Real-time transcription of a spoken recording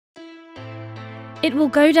It will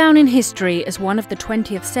go down in history as one of the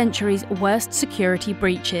 20th century's worst security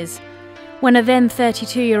breaches, when a then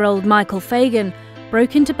 32-year-old Michael Fagan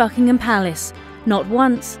broke into Buckingham Palace, not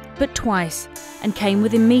once, but twice, and came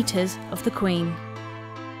within metres of the Queen.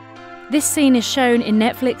 This scene is shown in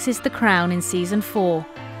Netflix's The Crown in Season 4,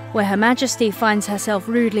 where Her Majesty finds herself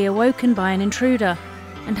rudely awoken by an intruder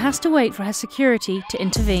and has to wait for her security to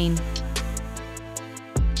intervene.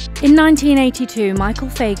 In 1982, Michael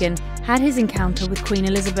Fagan had his encounter with Queen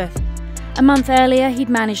Elizabeth. A month earlier, he'd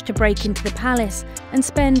managed to break into the palace and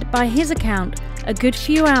spend, by his account, a good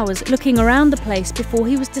few hours looking around the place before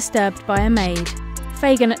he was disturbed by a maid.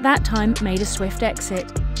 Fagan at that time made a swift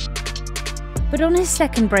exit. But on his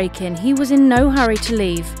second break-in, he was in no hurry to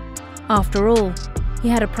leave. After all, he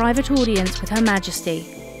had a private audience with Her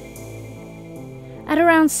Majesty. At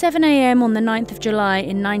around 7 AM on the 9th of July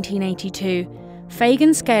in 1982,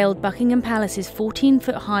 Fagan scaled Buckingham Palace's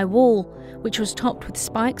 14-foot-high wall, which was topped with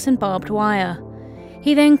spikes and barbed wire.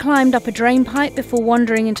 He then climbed up a drain pipe before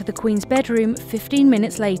wandering into the Queen's bedroom 15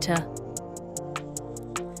 minutes later.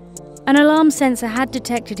 An alarm sensor had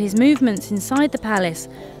detected his movements inside the palace,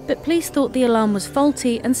 but police thought the alarm was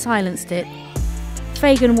faulty and silenced it.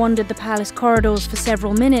 Fagan wandered the palace corridors for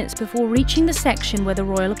several minutes before reaching the section where the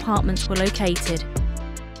royal apartments were located.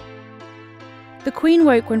 The Queen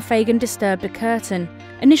woke when Fagan disturbed a curtain.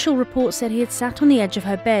 Initial reports said he had sat on the edge of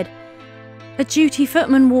her bed. A duty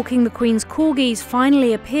footman walking the Queen's corgis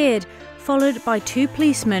finally appeared, followed by 2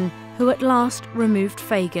 policemen who at last removed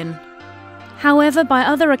Fagan. However, by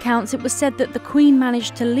other accounts, it was said that the Queen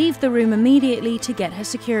managed to leave the room immediately to get her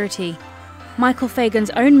security. Michael Fagan's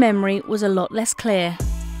own memory was a lot less clear.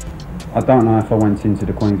 I don't know if I went into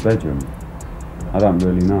the Queen's bedroom. I don't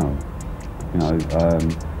really know.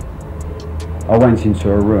 I went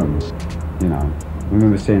into a room, I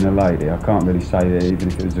remember seeing a lady. I can't really say that even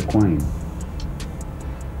if it was the Queen.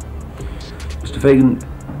 Mr. Fagan,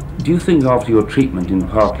 do you think after your treatment in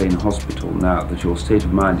Park Lane Hospital now that your state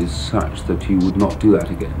of mind is such that you would not do that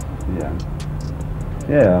again?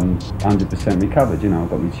 Yeah, I'm 100% recovered, I've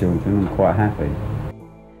got my children, I'm quite happy.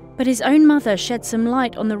 But his own mother shed some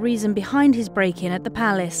light on the reason behind his break-in at the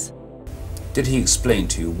palace. Did he explain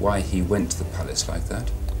to you why he went to the palace like that?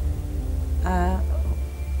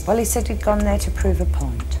 Well, he said he'd gone there to prove a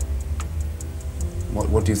point.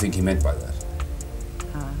 What do you think he meant by that?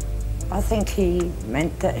 I think he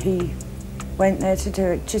meant that he went there to do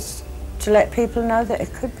it just to let people know that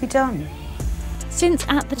it could be done. Since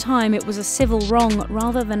at the time it was a civil wrong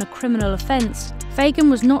rather than a criminal offence, Fagan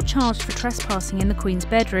was not charged for trespassing in the Queen's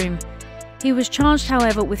bedroom. He was charged,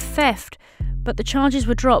 however, with theft, but the charges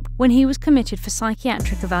were dropped when he was committed for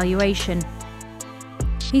psychiatric evaluation.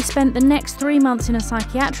 He spent the next 3 months in a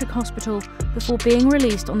psychiatric hospital before being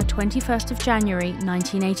released on the 21st of January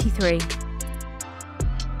 1983.